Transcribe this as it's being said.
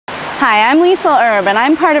Hi, I'm Liesl Erb, and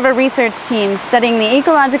I'm part of a research team studying the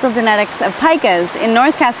ecological genetics of pikas in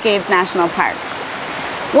North Cascades National Park.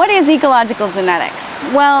 What is ecological genetics?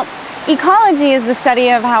 Well, ecology is the study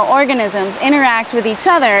of how organisms interact with each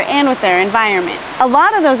other and with their environment. A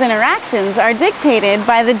lot of those interactions are dictated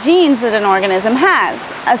by the genes that an organism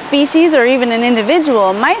has. A species or even an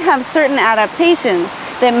individual might have certain adaptations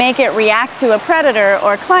that make it react to a predator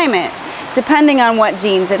or climate, depending on what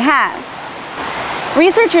genes it has.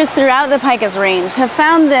 Researchers throughout the pika's range have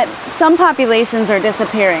found that some populations are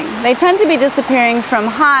disappearing. They tend to be disappearing from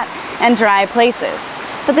hot and dry places.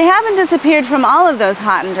 But they haven't disappeared from all of those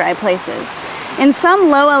hot and dry places. In some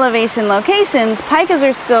low elevation locations, pikas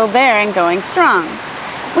are still there and going strong.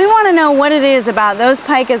 We want to know what it is about those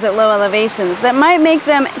pikas at low elevations that might make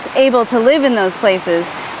them able to live in those places,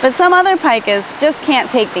 but some other pikas just can't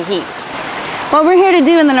take the heat. What we're here to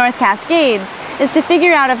do in the North Cascades is to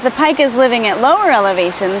figure out if the pikas living at lower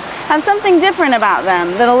elevations have something different about them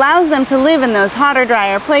that allows them to live in those hotter,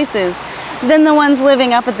 drier places than the ones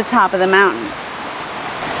living up at the top of the mountain.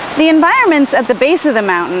 The environments at the base of the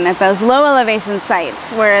mountain, at those low elevation sites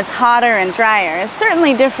where it's hotter and drier, is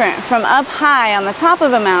certainly different from up high on the top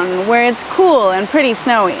of a mountain where it's cool and pretty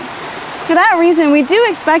snowy. For that reason, we do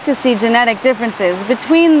expect to see genetic differences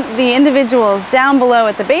between the individuals down below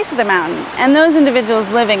at the base of the mountain and those individuals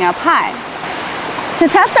living up high. To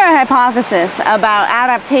test our hypothesis about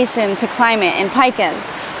adaptation to climate in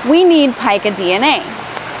pikas, we need pika DNA.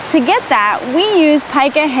 To get that, we use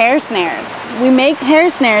pika hair snares. We make hair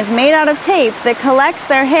snares made out of tape that collects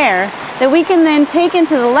their hair that we can then take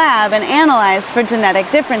into the lab and analyze for genetic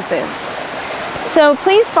differences. So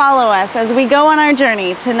please follow us as we go on our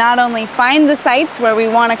journey to not only find the sites where we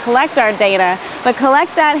want to collect our data, but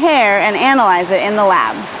collect that hair and analyze it in the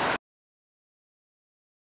lab.